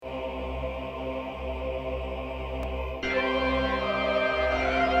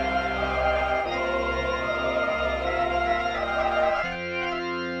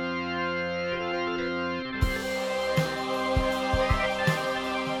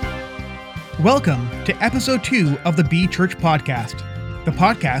Welcome to episode 2 of the Be Church podcast, the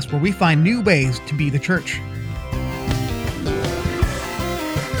podcast where we find new ways to be the church.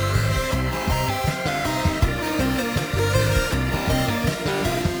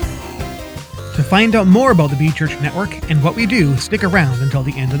 To find out more about the Be Church Network and what we do, stick around until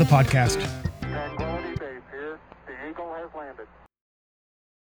the end of the podcast. Tranquility Base here. The Eagle has landed.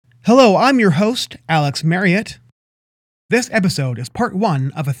 Hello, I'm your host, Alex Marriott. This episode is part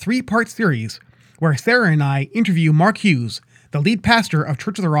 1 of a 3-part series where Sarah and I interview Mark Hughes, the lead pastor of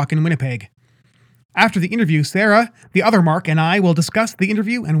Church of the Rock in Winnipeg. After the interview, Sarah, the other Mark, and I will discuss the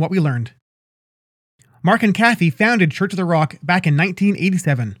interview and what we learned. Mark and Kathy founded Church of the Rock back in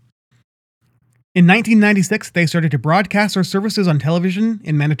 1987. In 1996, they started to broadcast their services on television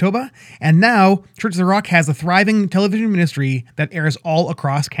in Manitoba, and now Church of the Rock has a thriving television ministry that airs all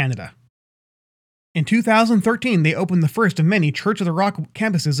across Canada. In 2013, they opened the first of many Church of the Rock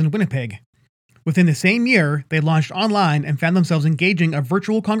campuses in Winnipeg. Within the same year, they launched online and found themselves engaging a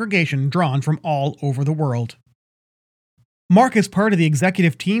virtual congregation drawn from all over the world. Mark is part of the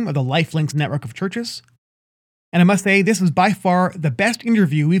executive team of the LifeLinks network of churches, and I must say this is by far the best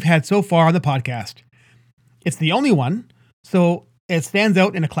interview we've had so far on the podcast. It's the only one, so it stands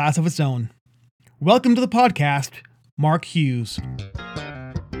out in a class of its own. Welcome to the podcast, Mark Hughes.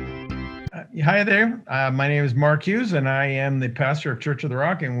 Hi there. My name is Mark Hughes, and I am the pastor of Church of the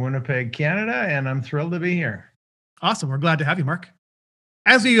Rock in Winnipeg, Canada, and I'm thrilled to be here. Awesome. We're glad to have you, Mark.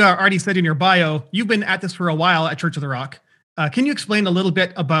 As you already said in your bio, you've been at this for a while at Church of the Rock. Can you explain a little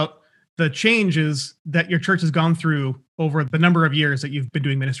bit about the changes that your church has gone through over the number of years that you've been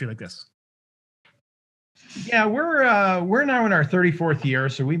doing ministry like this? Yeah, we're now in our 34th year,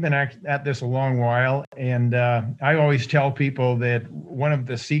 so we've been at this a long while. And I always tell people that one of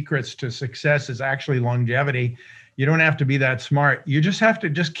the secrets to success is actually longevity. You don't have to be that smart. You just have to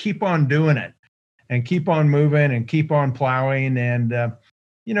just keep on doing it and keep on moving and keep on plowing. And,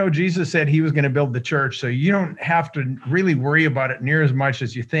 Jesus said he was going to build the church, so you don't have to really worry about it near as much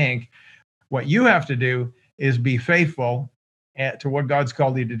as you think. What you have to do is be faithful to what God's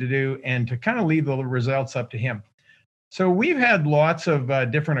called you to do and to kind of leave the results up to him. So we've had lots of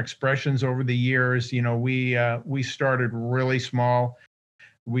different expressions over the years. We started really small.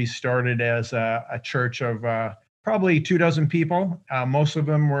 We started as a church of probably 24 people. Most of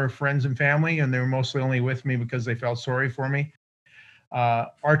them were friends and family, and they were mostly only with me because they felt sorry for me.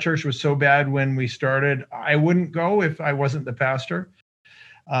 Our church was so bad when we started, I wouldn't go if I wasn't the pastor.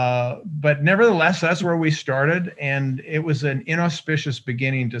 But nevertheless, that's where we started, and it was an inauspicious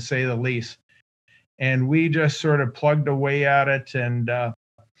beginning, to say the least. And we just sort of plugged away at it, and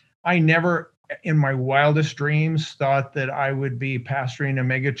I never, in my wildest dreams, thought that I would be pastoring a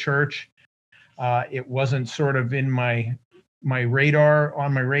mega church. It wasn't sort of in my radar.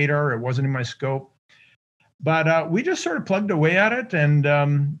 It wasn't in my scope. But we just sort of plugged away at it, and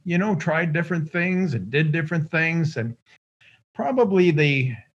tried different things and did different things. And probably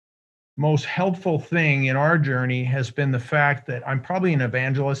the most helpful thing in our journey has been the fact that I'm probably an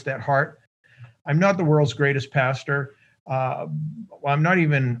evangelist at heart. I'm not the world's greatest pastor. I'm not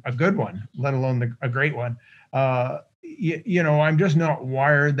even a good one, let alone a great one. I'm just not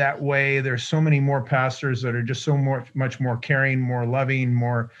wired that way. There's so many more pastors that are just much more caring, more loving,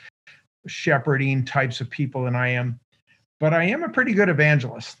 more shepherding types of people than I am. But I am a pretty good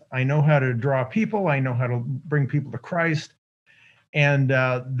evangelist. I know how to draw people. I know how to bring people to Christ. And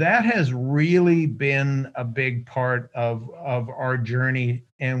that has really been a big part of our journey.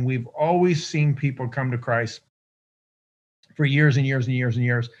 And we've always seen people come to Christ for years and years and years and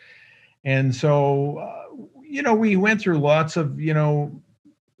years. And so, we went through lots of,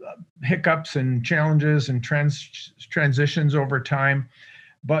 hiccups and challenges and transitions over time.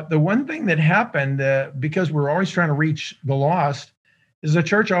 But the one thing that happened, because we're always trying to reach the lost, is the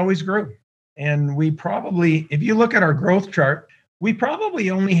church always grew. And we probably, if you look at our growth chart, we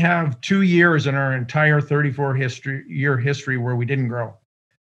probably only have 2 years in our entire 34-year history where we didn't grow.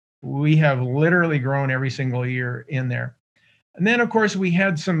 We have literally grown every single year in there. And then, of course, we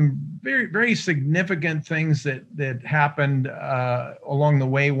had some very, very significant things that happened along the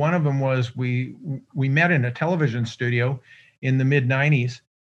way. One of them was we met in a television studio in the mid-'90s.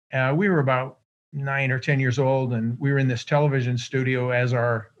 We were about 9 or 10 years old, and we were in this television studio as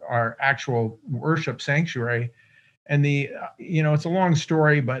our actual worship sanctuary. And it's a long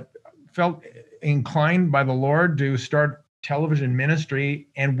story, but felt inclined by the Lord to start television ministry.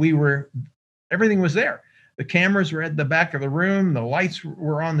 And everything was there. The cameras were at the back of the room. The lights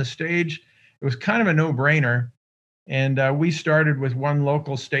were on the stage. It was kind of a no-brainer. And we started with one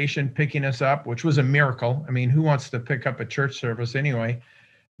local station picking us up, which was a miracle. I mean, who wants to pick up a church service anyway?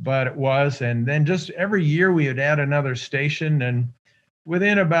 but it was. And then just every year we would add another station. And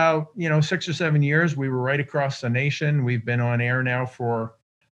within about, 6 or 7 years, we were right across the nation. We've been on air now for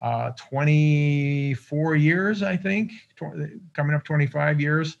 24 years, I think, coming up 25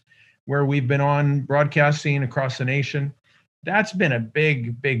 years, where we've been on broadcasting across the nation. That's been a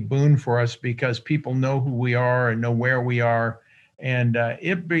big, big boon for us because people know who we are and know where we are. And I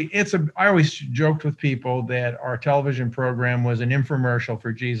always joked with people that our television program was an infomercial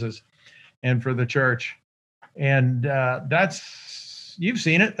for Jesus and for the church. And you've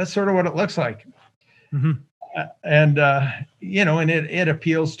seen it. That's sort of what it looks like. Mm-hmm. And it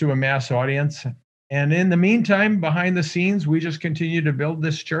appeals to a mass audience. And in the meantime, behind the scenes, we just continue to build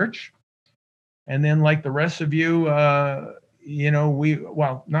this church. And then like the rest of you, let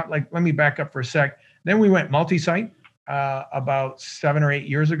me back up for a sec. Then we went multi-site. About 7 or 8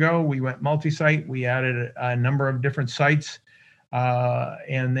 years ago, we went multi-site. We added a number of different sites.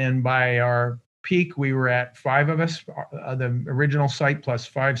 And then by our peak, we were at 5 of us, the original site plus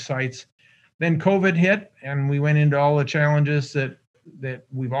 5 sites. Then COVID hit, and we went into all the challenges that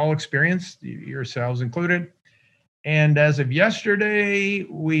we've all experienced, yourselves included. And as of yesterday,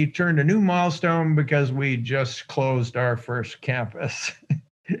 we turned a new milestone because we just closed our first campus.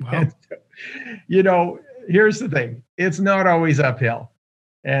 Wow. And, here's the thing. It's not always uphill.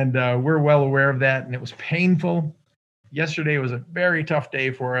 And we're well aware of that. And it was painful. Yesterday was a very tough day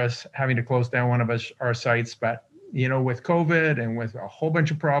for us, having to close down one of our sites. But, with COVID and with a whole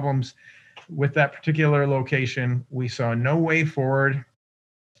bunch of problems with that particular location, we saw no way forward.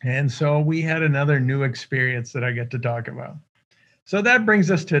 And so we had another new experience that I get to talk about. So that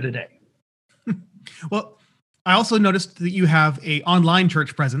brings us to today. Well, I also noticed that you have an online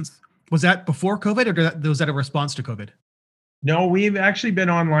church presence. Was that before COVID, or was that a response to COVID? No, we've actually been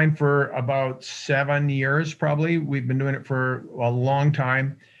online for about 7 years, probably. We've been doing it for a long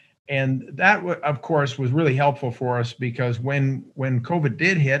time. And that, of course, was really helpful for us because when COVID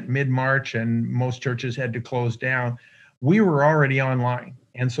did hit mid-March and most churches had to close down, we were already online.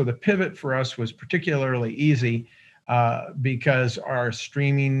 And so the pivot for us was particularly easy because our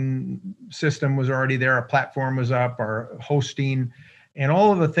streaming system was already there, our platform was up, our hosting, and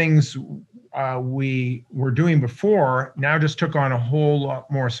all of the things we were doing before now just took on a whole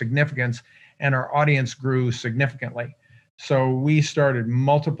lot more significance, and our audience grew significantly. So we started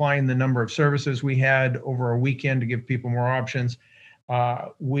multiplying the number of services we had over a weekend to give people more options.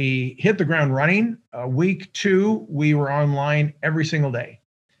 We hit the ground running. Week 2, we were online every single day.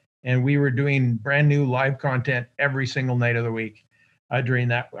 And we were doing brand new live content every single night of the week during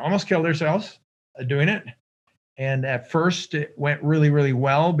that. We almost killed ourselves doing it. And at first, it went really, really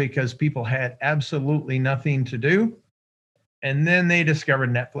well because people had absolutely nothing to do. And then they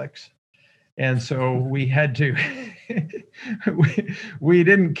discovered Netflix. And so we had to, we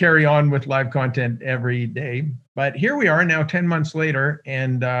didn't carry on with live content every day. But here we are now 10 months later,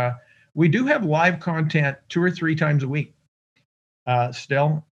 and we do have live content 2 or 3 times a week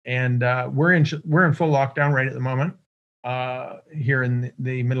still. And we're in full lockdown right at the moment here in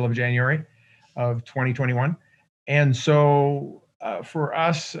the middle of January of 2021. And so for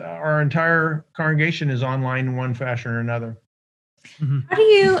us, our entire congregation is online in one fashion or another. Mm-hmm. How do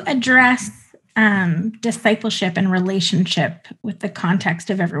you address discipleship and relationship with the context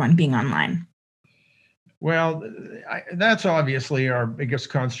of everyone being online? Well, that's obviously our biggest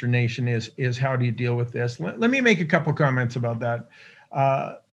consternation is how do you deal with this? Let me make a couple comments about that.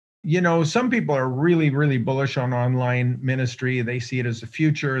 Some people are really, really bullish on online ministry. They see it as the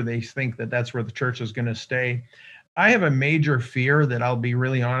future. They think that that's where the church is going to stay. I have a major fear that I'll be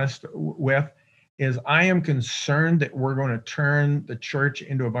really honest with is I am concerned that we're going to turn the church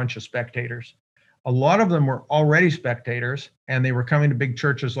into a bunch of spectators. A lot of them were already spectators, and they were coming to big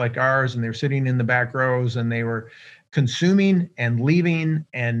churches like ours, and they were sitting in the back rows, and they were consuming and leaving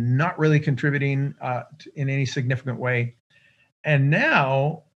and not really contributing in any significant way. And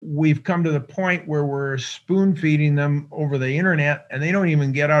now we've come to the point where we're spoon feeding them over the internet, and they don't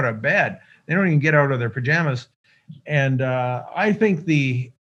even get out of bed. They don't even get out of their pajamas. And I think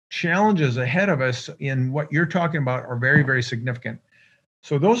the challenges ahead of us in what you're talking about are very, very significant.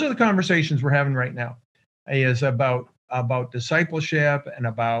 So those are the conversations we're having right now, is about discipleship and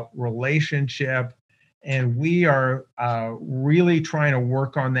about relationship. And we are really trying to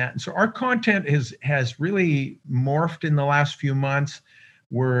work on that. And so our content has really morphed in the last few months.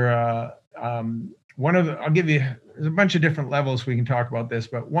 We're I'll give you, there's a bunch of different levels we can talk about this,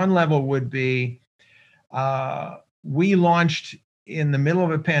 but one level would be we launched in the middle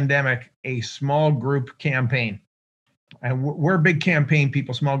of a pandemic a small group campaign. And we're big campaign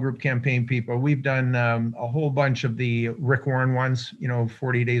people, small group campaign people. We've done a whole bunch of the Rick Warren ones,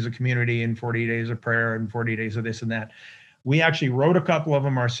 40 days of community and 40 days of prayer and 40 days of this and that. We actually wrote a couple of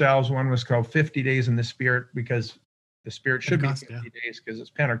them ourselves. One was called 50 Days in the Spirit, because the Spirit should Pentecost, be 50 days because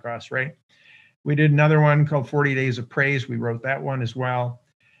it's Pentecost, right? We did another one called 40 Days of Praise. We wrote that one as well.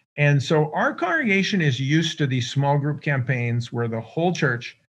 And so our congregation is used to these small group campaigns where the whole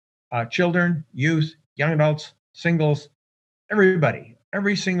church, children, youth, young adults, singles, everybody,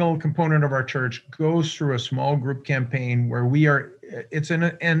 every single component of our church goes through a small group campaign where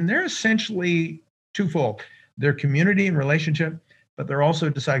and they're essentially twofold. They're community and relationship, but they're also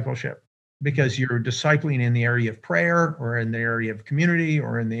discipleship, because you're discipling in the area of prayer or in the area of community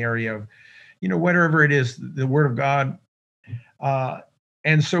or in the area of, whatever it is, the Word of God.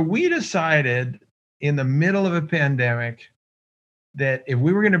 And so we decided in the middle of a pandemic that if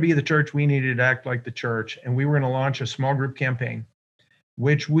we were going to be the church, we needed to act like the church, and we were going to launch a small group campaign,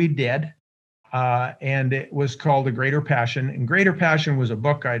 which we did. And it was called A Greater Passion. And Greater Passion was a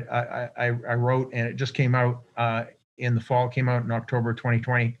book I wrote, and it just came out in the fall, came out in October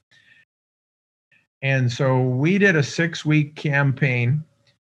 2020. And so we did a 6-week campaign.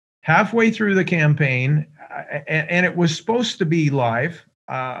 Halfway through the campaign, and it was supposed to be live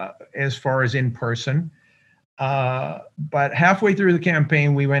as far as in person. But halfway through the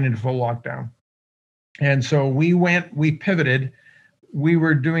campaign, we went into full lockdown. And so we pivoted. We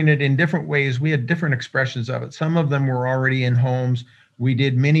were doing it in different ways. We had different expressions of it. Some of them were already in homes. We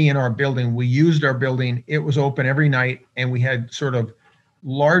did many in our building. We used our building. It was open every night, and we had sort of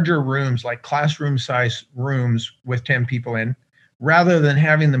larger rooms, like classroom size rooms with 10 people in, rather than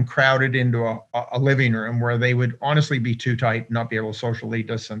having them crowded into a living room where they would honestly be too tight and not be able to socially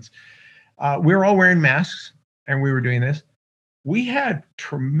distance. We were all wearing masks, and we were doing this. We had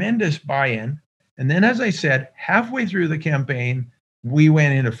tremendous buy-in. And then, as I said, halfway through the campaign, we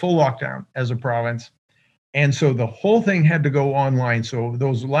went into full lockdown as a province. And so the whole thing had to go online. So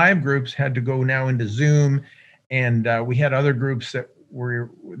those live groups had to go now into Zoom. And we had other groups that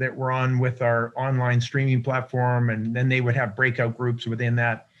were on with our online streaming platform. And then they would have breakout groups within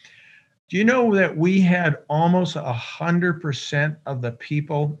that. Do you know that we had almost 100% of the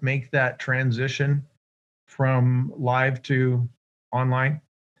people make that transition from live to online,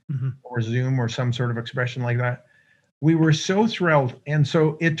 or Zoom or some sort of expression like that? We were so thrilled. And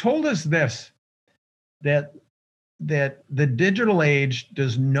so it told us this, that the digital age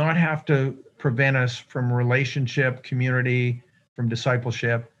does not have to prevent us from relationship, community, from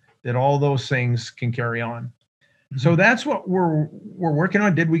discipleship, that all those things can carry on. So that's what we're working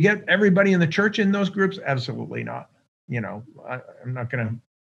on. Did we get everybody in the church in those groups? Absolutely not. I'm not going to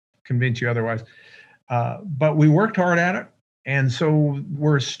convince you otherwise. But we worked hard at it. And so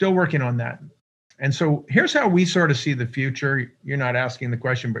we're still working on that. And so here's how we sort of see the future. You're not asking the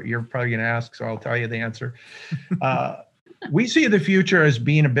question, but you're probably going to ask, so I'll tell you the answer. We see the future as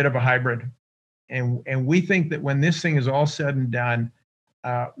being a bit of a hybrid. And we think that when this thing is all said and done,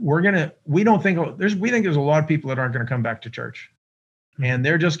 we think there's a lot of people that aren't going to come back to church. And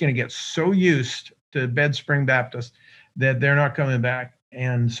they're just going to get so used to Bed Spring Baptist that they're not coming back.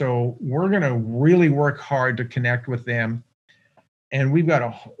 And so we're going to really work hard to connect with them. And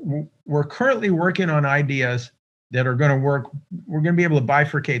we're currently working on ideas that are going to work. We're going to be able to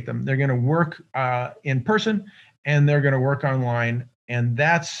bifurcate them. They're going to work in person, and they're going to work online. And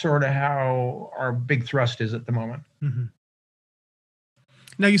that's sort of how our big thrust is at the moment. Mm-hmm.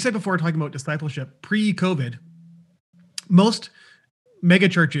 Now, you said before, talking about discipleship, pre-COVID, most mega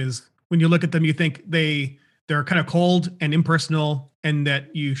churches, when you look at them, you think they're kind of cold and impersonal, and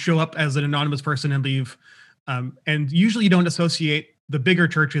that you show up as an anonymous person and leave. And usually you don't associate the bigger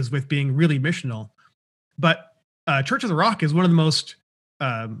churches with being really missional. But Church of the Rock is one of the most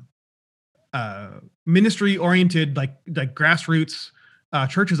ministry-oriented, like grassroots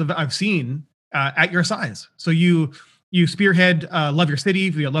churches I've seen at your size. So you spearhead Love Your City,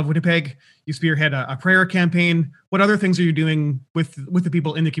 you Love Winnipeg, you spearhead a prayer campaign. What other things are you doing with the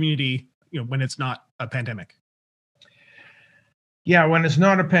people in the community, when it's not a pandemic? Yeah, when it's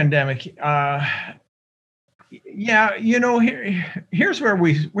not a pandemic. Here's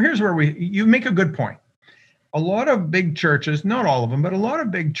where you make a good point. A lot of big churches, not all of them, but a lot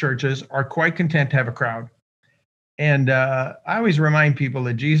of big churches are quite content to have a crowd. And I always remind people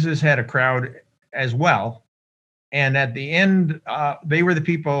that Jesus had a crowd as well. And at the end, they were the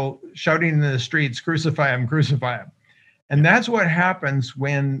people shouting in the streets, "Crucify him, crucify him." And that's what happens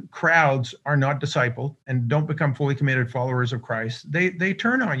when crowds are not discipled and don't become fully committed followers of Christ. They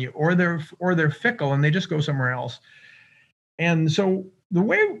turn on you, or they're fickle and they just go somewhere else. And so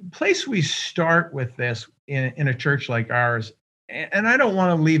place we start with this in a church like ours, and I don't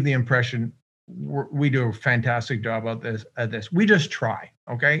want to leave the impression we do a fantastic job at this. We just try,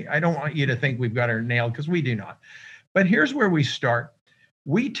 okay? I don't want you to think we've got our nailed, because we do not. But here's where we start.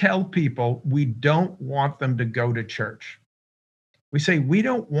 We tell people we don't want them to go to church. We say, we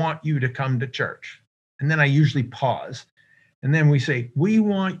don't want you to come to church. And then I usually pause. And then we say, we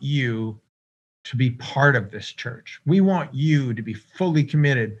want you to be part of this church. We want you to be fully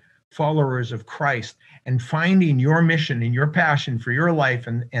committed followers of Christ and finding your mission and your passion for your life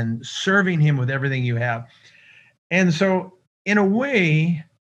and serving him with everything you have. And so in a way,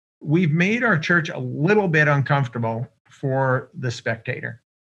 we've made our church a little bit uncomfortable for the spectator.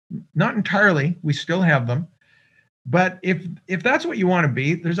 Not entirely, we still have them. But if that's what you want to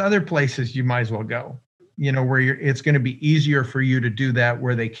be, there's other places you might as well go, where it's going to be easier for you to do that,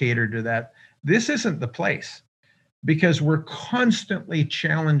 where they cater to that. This isn't the place, because we're constantly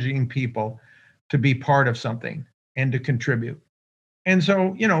challenging people to be part of something and to contribute. And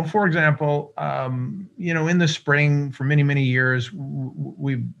so, for example, in the spring for many, many years,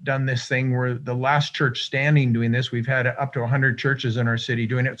 we've done this thing where the last church standing doing this, we've had up to 100 churches in our city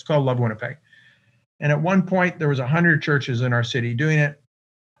doing it. It's called Love Winnipeg. And at one point, there was 100 churches in our city doing it.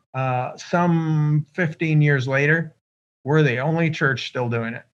 Some 15 years later, we're the only church still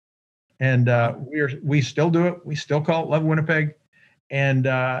doing it. And we still do it. We still call it Love Winnipeg. And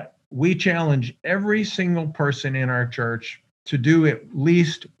we challenge every single person in our church to do at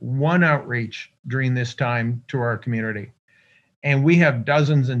least one outreach during this time to our community. And we have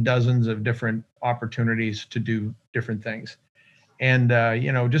dozens and dozens of different opportunities to do different things. And,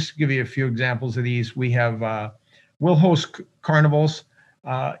 just to give you a few examples of these, we'll host carnivals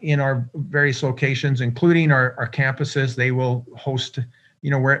in our various locations, including our campuses. They will host,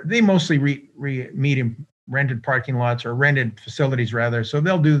 where they mostly meet in rented parking lots or rented facilities rather. So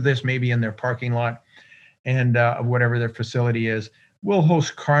they'll do this maybe in their parking lot and whatever their facility is. We'll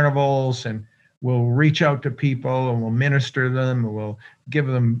host carnivals and we'll reach out to people and we'll minister to them. And we'll give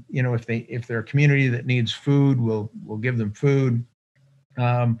them, if they're a community that needs food, we'll give them food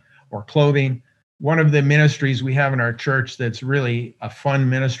or clothing. One of the ministries we have in our church that's really a fun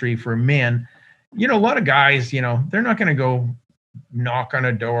ministry for men, a lot of guys, they're not going to go knock on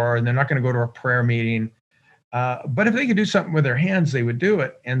a door and they're not going to go to a prayer meeting. But if they could do something with their hands, they would do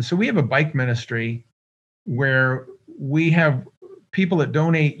it. And so we have a bike ministry where we have people that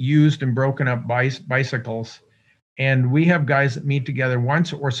donate used and broken up bicycles. And we have guys that meet together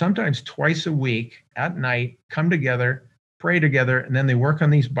once or sometimes twice a week at night, come together, pray together, and then they work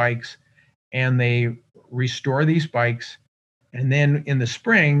on these bikes and they restore these bikes. And then in the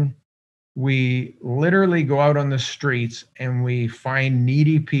spring, we literally go out on the streets and we find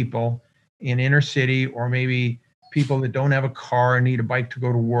needy people in inner city, or maybe people that don't have a car and need a bike to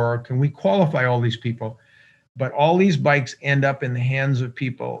go to work. And we qualify all these people. But all these bikes end up in the hands of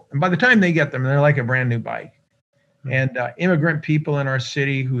people. And by the time they get them, they're like a brand new bike. And immigrant people in our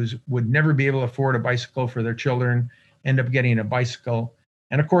city who would never be able to afford a bicycle for their children end up getting a bicycle.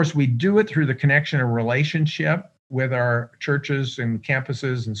 And of course, we do it through the connection and relationship with our churches and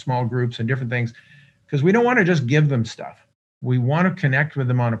campuses and small groups and different things, because we don't want to just give them stuff. We want to connect with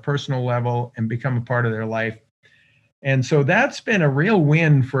them on a personal level and become a part of their life. And so that's been a real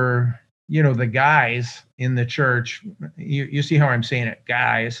win for, the guys in the church. You see how I'm saying it,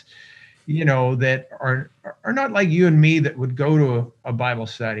 guys, that are not like you and me that would go to a Bible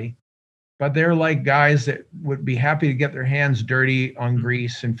study, but they're like guys that would be happy to get their hands dirty on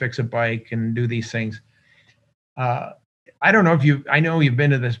grease and fix a bike and do these things. I don't know if I know you've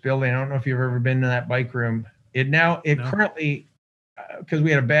been to this building. I don't know if you've ever been to that bike room. Currently, because we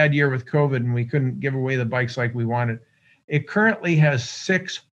had a bad year with COVID and we couldn't give away the bikes like we wanted, it currently has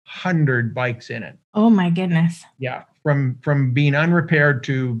 600 bikes in it. Oh my goodness. Yeah. From being unrepaired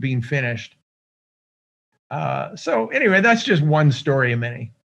to being finished. So anyway, that's just one story of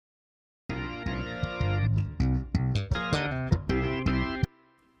many.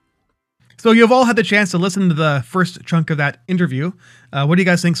 So you've all had the chance to listen to the first chunk of that interview. What do you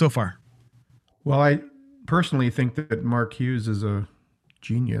guys think so far? Well, I personally think that Mark Hughes is a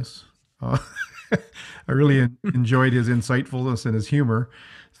genius. I really enjoyed his insightfulness and his humor.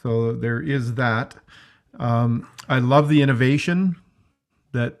 So there is that. I love the innovation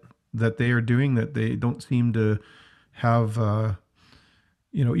that they are doing, that they don't seem to have,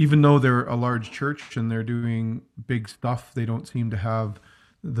 even though they're a large church and they're doing big stuff, they don't seem to have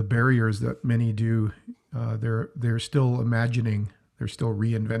the barriers that many do. They're still imagining, they're still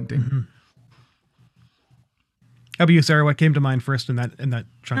reinventing. Mm-hmm. How about you, Sarah? What came to mind first in that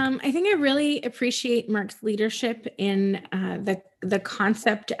chunk? I think I really appreciate Mark's leadership in the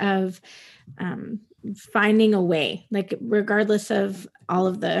concept of finding a way, like regardless of all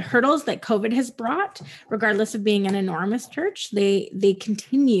of the hurdles that COVID has brought, regardless of being an enormous church, they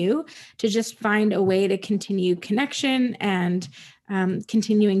continue to just find a way to continue connection and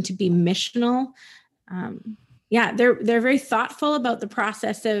continuing to be missional. They're very thoughtful about the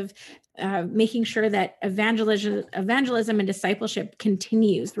process of making sure that evangelism and discipleship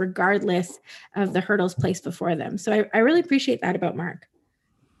continues regardless of the hurdles placed before them. So I really appreciate that about Mark.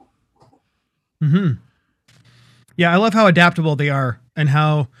 Mm-hmm. Yeah, I love how adaptable they are and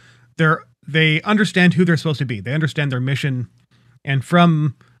how they understand who they're supposed to be. They understand their mission, and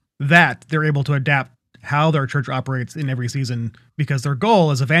from that, they're able to adapt how their church operates in every season, because their goal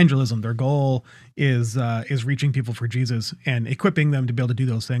is evangelism. Their goal is reaching people for Jesus and equipping them to be able to do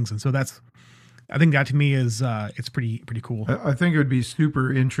those things. And so I think that to me is it's pretty cool. I think it would be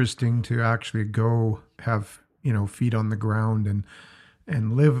super interesting to actually go have, feet on the ground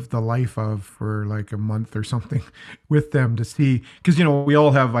and live the life of for like a month or something with them to see, because, we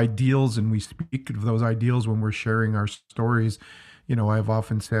all have ideals and we speak of those ideals when we're sharing our stories. I've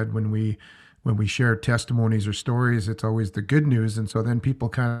often said when we share testimonies or stories, it's always the good news. And so then people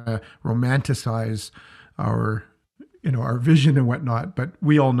kind of romanticize our vision and whatnot. But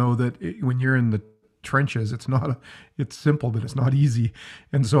we all know that when you're in the trenches, it's simple, but it's not easy.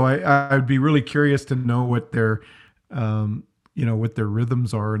 And so I'd be really curious to know what their, what their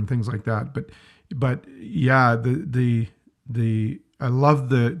rhythms are and things like that. But yeah, I love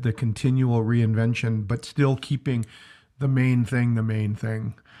the continual reinvention, but still keeping the main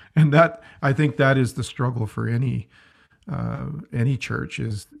thing. And that, I think that is the struggle for any church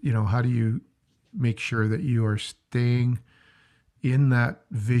is, how do you make sure that you are staying in that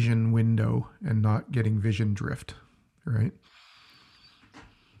vision window and not getting vision drift, right?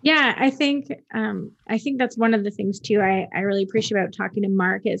 Yeah, I think that's one of the things too I really appreciate about talking to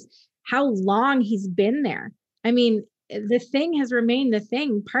Mark is how long he's been there. I mean, the thing has remained the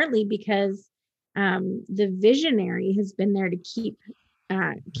thing partly because the visionary has been there to keep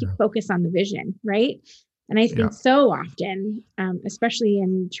focus on the vision, right? And I think so often, especially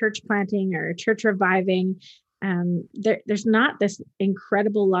in church planting or church reviving, there's not this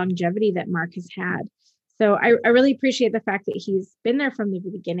incredible longevity that Mark has had. So I really appreciate the fact that he's been there from the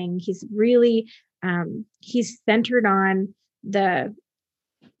beginning. He's really he's centered on the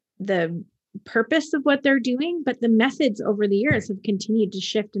purpose of what they're doing, but the methods over the years have continued to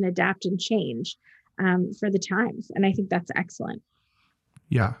shift and adapt and change for the times. And I think that's excellent.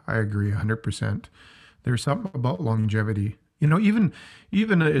 Yeah, I agree 100%. There's something about longevity. Even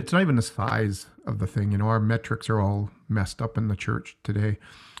it's not even the size of the thing. Our metrics are all messed up in the church today.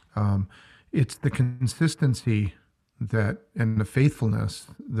 It's the consistency and the faithfulness.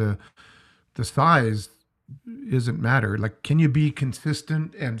 The size isn't matter. Like, can you be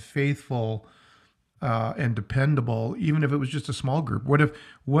consistent and faithful and dependable, even if it was just a small group?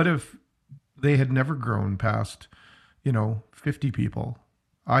 What if they had never grown past 50 people?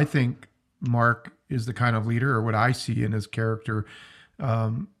 I think Mark is the kind of leader, or what I see in his character,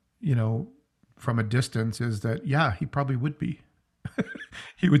 from a distance, is that, yeah, he probably would be.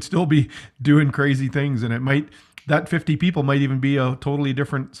 He would still be doing crazy things, and that 50 people might even be a totally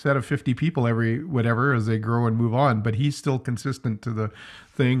different set of 50 people as they grow and move on, but he's still consistent to the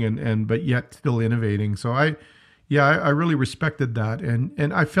thing but yet still innovating. So I really respected that.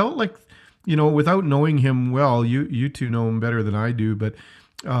 And I felt like, without knowing him well, you two know him better than I do, but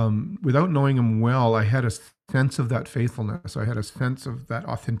without knowing him well, I had a sense of that faithfulness. I had a sense of that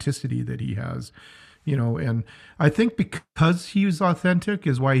authenticity that he has, and I think because he was authentic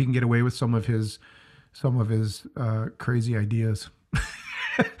is why he can get away with some of his crazy ideas.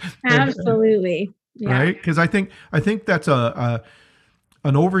 Absolutely. Yeah. Right? Because I think that's an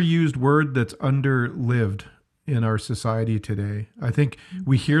overused word that's underlived in our society today. I think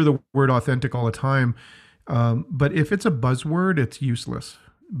we hear the word authentic all the time, but if it's a buzzword, it's useless.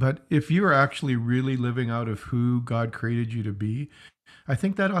 But if you are actually really living out of who God created you to be, I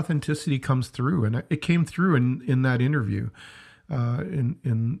think that authenticity comes through, and it came through in that interview.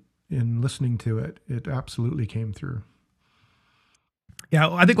 In listening to it, it absolutely came through.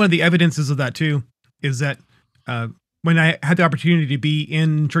 Yeah, I think one of the evidences of that too is that when I had the opportunity to be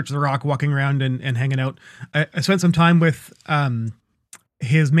in Church of the Rock, walking around and hanging out, I spent some time with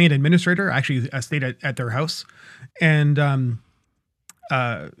his main administrator. Actually, I stayed at their house, and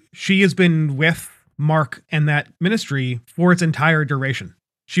she has been with Mark and that ministry for its entire duration.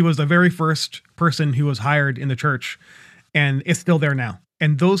 She was the very first person who was hired in the church, and it's still there now.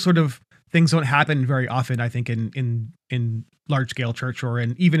 And those sort of things don't happen very often, I think, in large scale church, or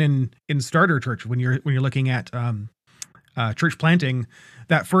even in starter church, when you're looking at church planting.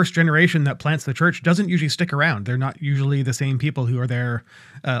 That first generation that plants the church doesn't usually stick around. They're not usually the same people who are there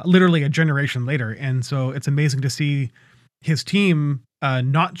literally a generation later. And so it's amazing to see his team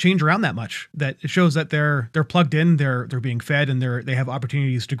not change around that much. That it shows that they're plugged in, they're being fed, and they have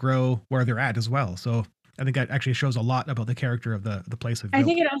opportunities to grow where they're at as well. So I think that actually shows a lot about the character of the place. I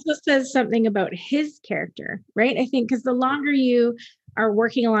think it also says something about his character, right? I think because the longer you are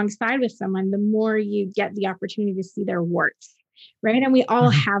working alongside with someone, the more you get the opportunity to see their warts, right? And we all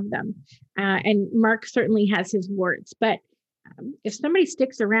have them. And Mark certainly has his warts, but if somebody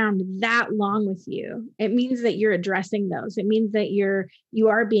sticks around that long with you, it means that you're addressing those. It means that you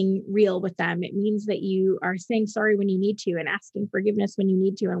are being real with them. It means that you are saying sorry when you need to, and asking forgiveness when you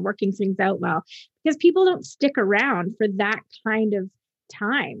need to, and working things out well, because people don't stick around for that kind of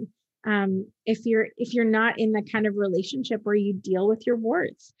time. If you're not in the kind of relationship where you deal with your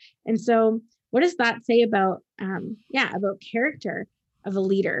warts. And so what does that say about character of a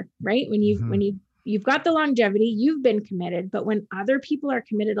leader, right? When you've got the longevity, you've been committed, but when other people are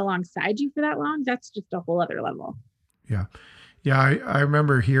committed alongside you for that long, that's just a whole other level. Yeah. Yeah. I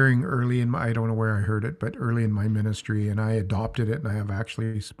remember hearing I don't know where I heard it, but early in my ministry, and I adopted it, and I have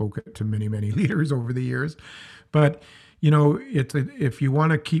actually spoken to many, many leaders over the years. But, if you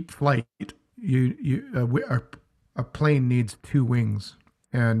want to keep flight, a plane needs two wings.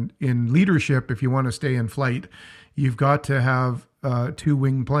 And in leadership, if you want to stay in flight, you've got to have a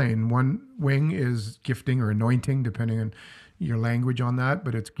two-wing plane. One wing is gifting or anointing, depending on your language on that,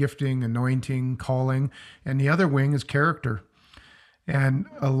 but it's gifting, anointing, calling. And the other wing is character. And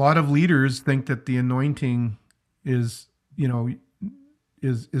a lot of leaders think that the anointing is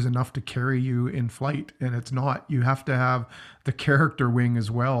enough to carry you in flight, and it's not. You have to have the character wing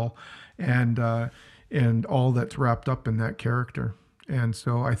as well, and all that's wrapped up in that character. And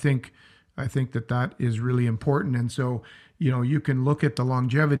so I think that is really important. And so, you can look at the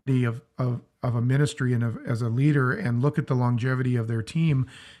longevity of a ministry and as a leader, and look at the longevity of their team,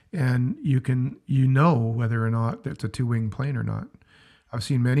 and you know whether or not it's a two-wing plane or not. I've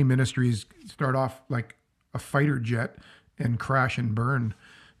seen many ministries start off like a fighter jet and crash and burn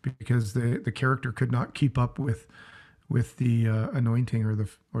because the character could not keep up with the anointing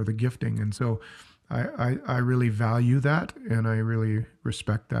or the gifting. And so I really value that, and I really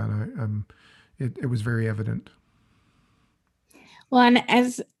respect that. It was very evident. Well, and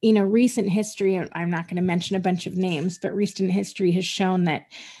as recent history, I'm not going to mention a bunch of names, but recent history has shown that,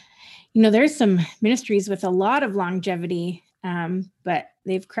 there's some ministries with a lot of longevity, but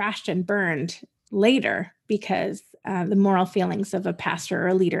they've crashed and burned later because the moral feelings of a pastor or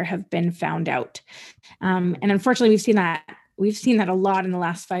a leader have been found out. And unfortunately, we've seen that a lot in the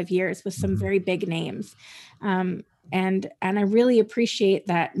last 5 years with some very big names. And I really appreciate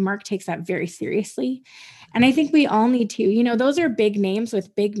that Mark takes that very seriously. And I think we all need to, those are big names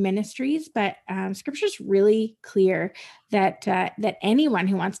with big ministries, but Scripture is really clear that anyone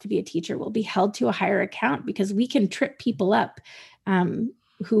who wants to be a teacher will be held to a higher account, because we can trip people up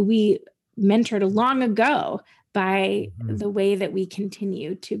who we mentored long ago by the way that we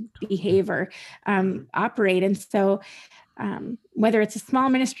continue to behave or operate. And so whether it's a small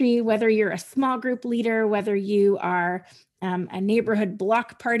ministry, whether you're a small group leader, whether you are a neighborhood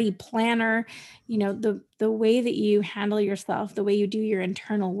block party planner, the way that you handle yourself, the way you do your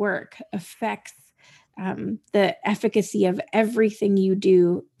internal work affects the efficacy of everything you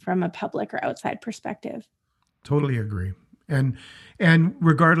do from a public or outside perspective. Totally agree. And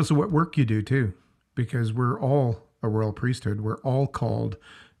regardless of what work you do too, because we're all a royal priesthood, we're all called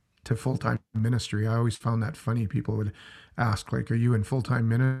to full-time ministry. I always found that funny. People would ask, like, are you in full-time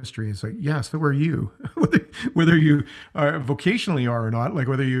ministry? It's like, yeah, so are you. whether you vocationally are or not, like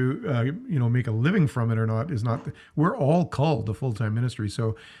whether you make a living from it or not is not. We're all called to full-time ministry.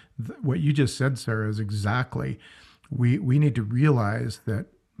 So what you just said, Sarah, is exactly. We need to realize that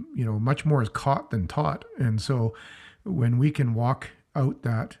much more is caught than taught, and so when we can walk out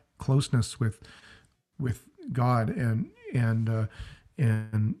that closeness with God and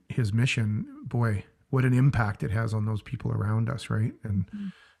His mission, boy, what an impact it has on those people around us, right?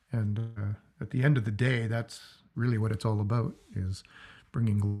 And at the end of the day, that's really what it's all about, is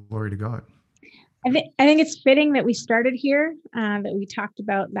bringing glory to God. I think it's fitting that we started here, that we talked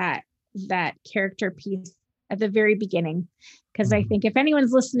about that character piece at the very beginning, because I think if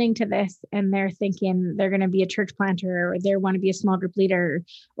anyone's listening to this and they're thinking they're going to be a church planter, or they want to be a small group leader,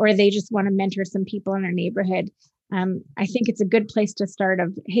 or they just want to mentor some people in their neighborhood, I think it's a good place to start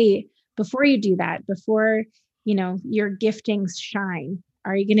of, hey, before you do that, before, your giftings shine,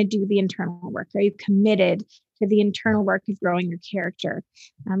 Are you going to do the internal work? Are you committed to the internal work of growing your character,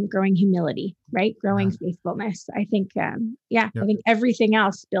 growing humility, right? Growing faithfulness. I think, I think everything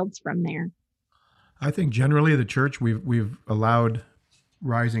else builds from there. I think generally the church, we've allowed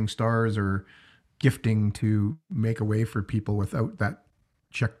rising stars or gifting to make a way for people without that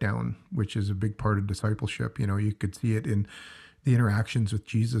check down, which is a big part of discipleship. You could see it in the interactions with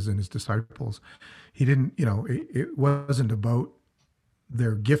Jesus and his disciples. He didn't, it wasn't about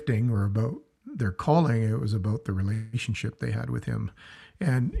their gifting or about their calling. It was about the relationship they had with him.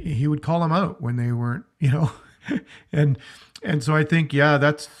 And he would call them out when they weren't, and so I think,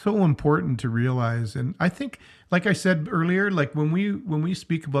 that's so important to realize. And I think, like I said earlier, like when we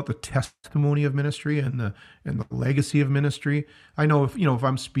speak about the testimony of ministry and the legacy of ministry, I know if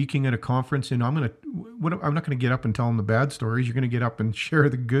I'm speaking at a conference and I'm not going to get up and tell them the bad stories. You're going to get up and share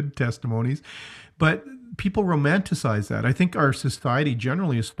the good testimonies, but people romanticize that. I think our society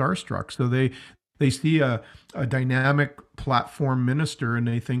generally is starstruck. So they see a dynamic platform minister and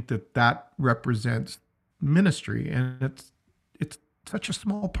they think that represents ministry, and it's such a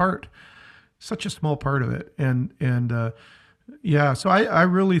small part of it. And so I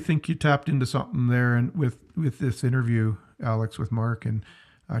really think you tapped into something there, and with this interview, Alex, with Mark, and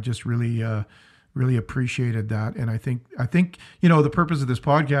I just really appreciated that. And I think the purpose of this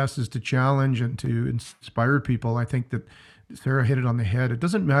podcast is to challenge and to inspire people. I think that Sarah hit it on the head. It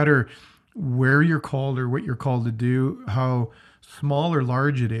doesn't matter where you're called or what you're called to do, how small or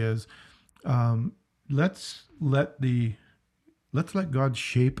large it is. Let's let God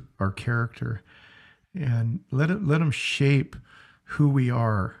shape our character, and let him shape who we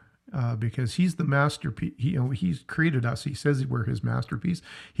are, because he's the masterpiece. He's created us. He says we're his masterpiece.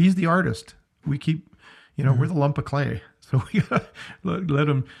 He's the artist. We keep, we're the lump of clay. So we gotta let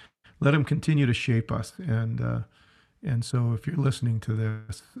him continue to shape us. And so if you're listening to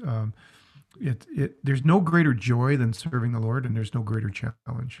this, there's no greater joy than serving the Lord, and there's no greater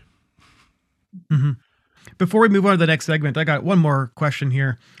challenge. Mm-hmm. Before we move on to the next segment, I got one more question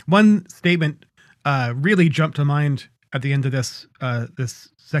here. One statement really jumped to mind at the end of this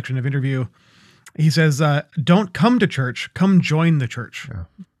section of interview. He says, "Don't come to church, come join the church." Yeah.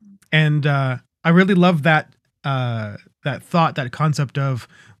 And I really love that thought, that concept of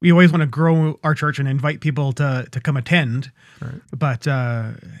we always want to grow our church and invite people to come attend, right. But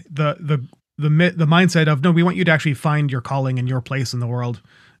the mindset of no, we want you to actually find your calling and your place in the world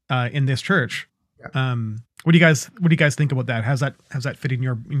in this church. Yeah. What do you guys think about that? How's that fit in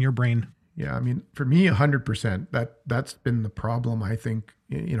your brain? Yeah, I mean, for me, 100%. That's been the problem. I think,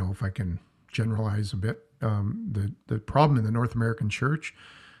 if I can generalize a bit, the problem in the North American church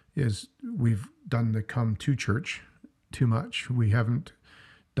is we've done the come to church too much. We haven't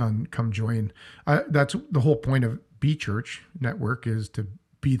done come join. That's the whole point of Be Church Network, is to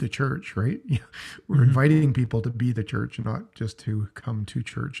be the church, right? We're inviting people to be the church, not just to come to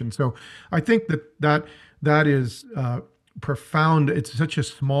church. And so I think that is profound. It's such a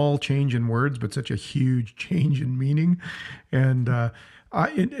small change in words, but such a huge change in meaning. And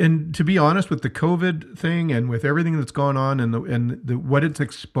and to be honest, with the COVID thing and with everything that's gone on and what it's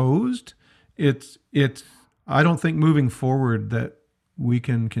exposed, it's I don't think moving forward that we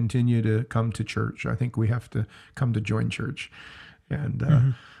can continue to come to church. I think we have to come to join church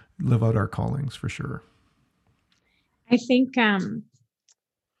and live out our callings, for sure. I think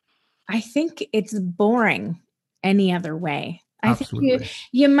it's boring any other way. Absolutely. I think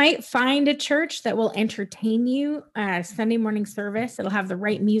you might find a church that will entertain you. Sunday morning service, it'll have the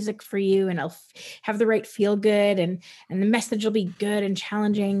right music for you, and it'll have the right feel good, and the message will be good and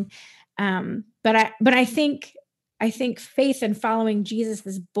challenging. But I think faith and following Jesus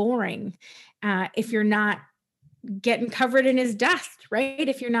is boring if you're not getting covered in his dust, right?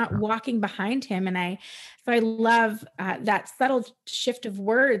 If you're not walking behind him. And I love that subtle shift of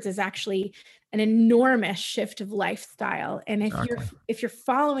words is actually an enormous shift of lifestyle. And if you're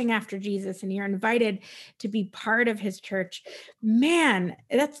following after Jesus and you're invited to be part of his church, man,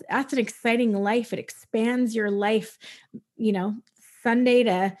 that's an exciting life. It expands your life, Sunday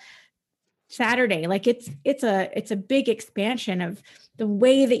to Saturday. Like it's a big expansion of the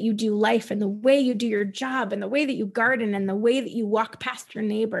way that you do life and the way you do your job and the way that you garden and the way that you walk past your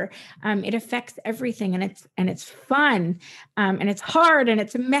neighbor. It affects everything, and it's fun, and it's hard, and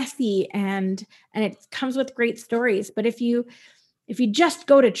it's messy, and it comes with great stories. But if you just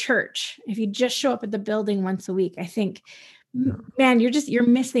go to church, if you just show up at the building once a week, I think, man, you're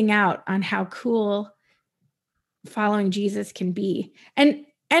missing out on how cool following Jesus can be.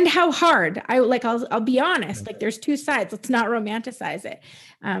 And how hard. I'll be honest, like there's two sides. Let's not romanticize it.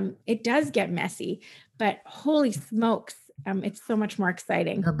 It does get messy, but holy smokes, it's so much more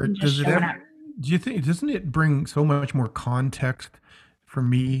exciting Yeah, than but just does it showing ever, up. do you think, doesn't it bring so much more context for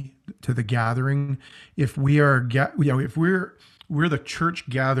me to the gathering? If we are, if we're the church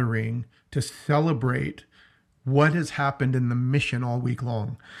gathering to celebrate what has happened in the mission all week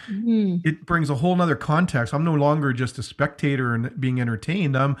long, Mhm. it brings a whole nother context. I'm no longer just a spectator and being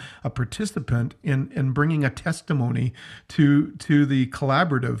entertained. I'm a participant in bringing a testimony to the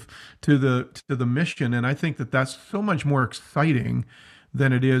collaborative, to the mission. And I think that that's so much more exciting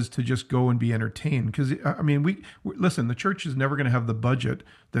than it is to just go and be entertained. Because I mean, listen. The church is never going to have the budget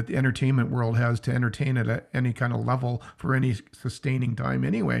that the entertainment world has to entertain at any kind of level for any sustaining time,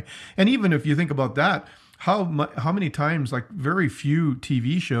 anyway. And even if you think about that, how many times, like, very few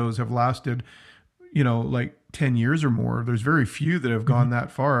TV shows have lasted, like 10 years or more. There's very few that have gone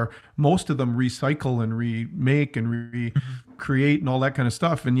that far. Most of them recycle and remake and recreate and all that kind of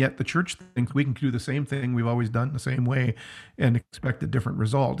stuff. And yet the church thinks we can do the same thing we've always done the same way and expect a different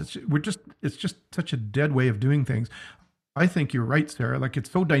result. It's just such a dead way of doing things. I think you're right, Sarah. Like,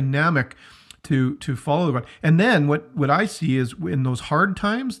 it's so dynamic to follow the. And then what I see is in those hard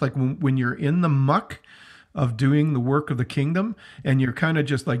times, like when you're in the muck of doing the work of the kingdom and you're kind of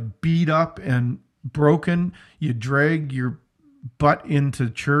just like beat up and broken, you drag your butt into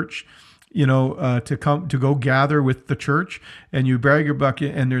church, to go gather with the church, and you drag your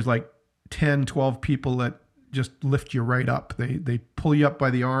bucket, and there's like 10, 12 people that just lift you right up. They pull you up by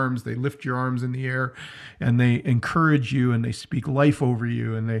the arms, they lift your arms in the air, and they encourage you, and they speak life over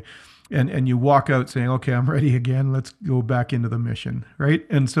you, and you walk out saying, okay, I'm ready again. Let's go back into the mission. Right.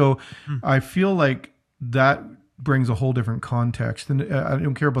 And so I feel like that brings a whole different context. And I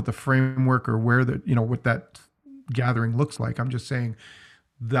don't care about the framework or where what that gathering looks like. I'm just saying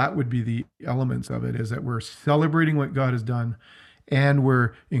that would be the elements of it, is that we're celebrating what God has done, and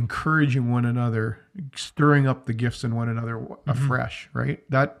we're encouraging one another, stirring up the gifts in one another afresh, right?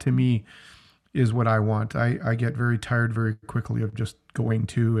 That to me is what I want. I get very tired very quickly of just going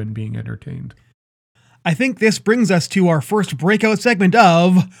to and being entertained. I think this brings us to our first breakout segment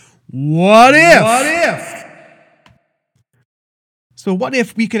of What If? What if? So what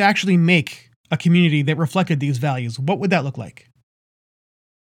if we could actually make a community that reflected these values? What would that look like?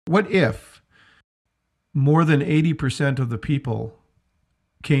 What if more than 80% of the people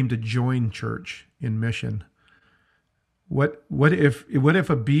came to join church in mission? What if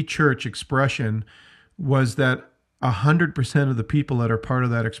a Be Church expression was that 100% of the people that are part of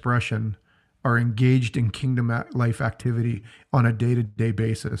that expression are engaged in kingdom life activity on a day-to-day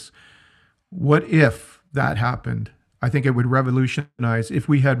basis? What if that happened? I think it would revolutionize if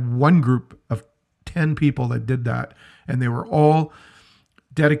we had one group of 10 people that did that, and they were all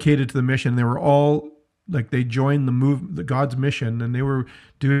dedicated to the mission. They were all like, they joined the God's mission, and they were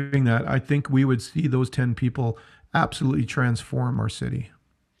doing that. I think we would see those 10 people absolutely transform our city.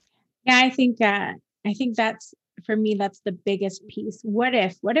 Yeah, I think that's, for me, that's the biggest piece. What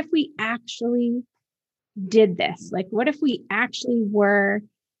if we actually did this? Like, what if we actually were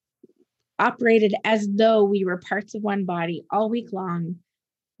operated as though we were parts of one body all week long?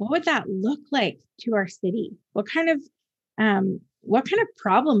 What would that look like to our city? What kind of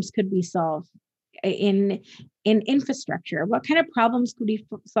problems could we solve in infrastructure? What kind of problems could we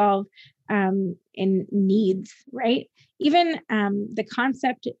solve in needs? Right? Even the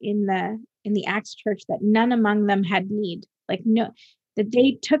concept in the Acts church that none among them had need, that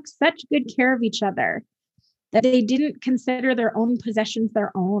they took such good care of each other, that they didn't consider their own possessions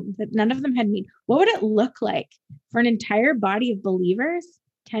their own, that none of them had need. What would it look like for an entire body of believers,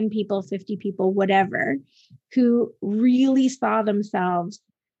 10 people, 50 people, whatever, who really saw themselves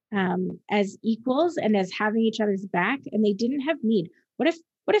as equals and as having each other's back, and they didn't have need? What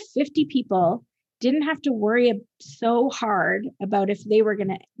if 50 people didn't have to worry so hard about if they were going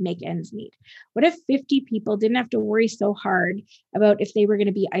to make ends meet? What if 50 people didn't have to worry so hard about if they were going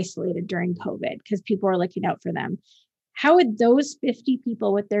to be isolated during COVID because people were looking out for them? How would those 50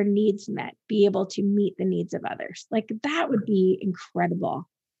 people with their needs met be able to meet the needs of others? Like, that would be incredible.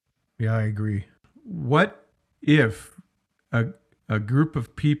 Yeah, I agree. What if a group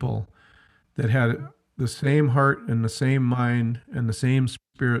of people that had the same heart and the same mind and the same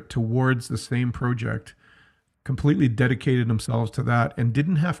spirit towards the same project completely dedicated themselves to that and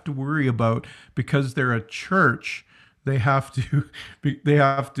didn't have to worry about, because they're a church, they have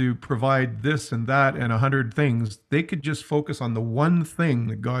to provide this and that and 100 things. They could just focus on the one thing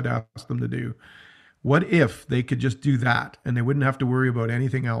that God asked them to do. What if they could just do that and they wouldn't have to worry about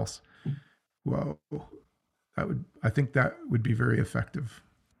anything else? Well, I think that would be very effective.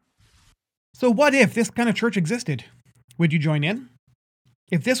 So what if this kind of church existed? Would you join in?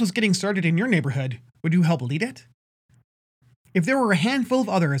 If this was getting started in your neighborhood, would you help lead it? If there were a handful of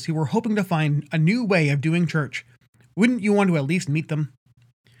others who were hoping to find a new way of doing church, wouldn't you want to at least meet them?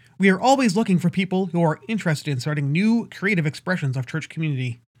 We are always looking for people who are interested in starting new, creative expressions of church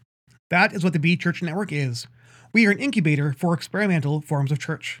community. That is what the Be Church Network is. We are an incubator for experimental forms of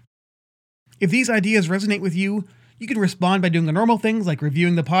church. If these ideas resonate with you, you can respond by doing the normal things like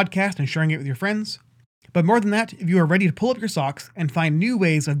reviewing the podcast and sharing it with your friends. But more than that, if you are ready to pull up your socks and find new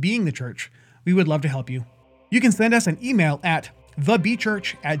ways of being the church, we would love to help you. You can send us an email at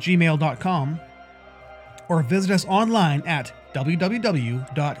thebechurch@gmail.com or visit us online at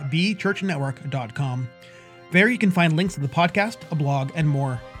www.bechurchnetwork.com. There you can find links to the podcast, a blog, and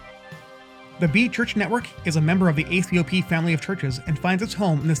more. The Be Church Network is a member of the ACOP family of churches and finds its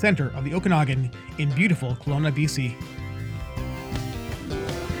home in the center of the Okanagan in beautiful Kelowna, BC.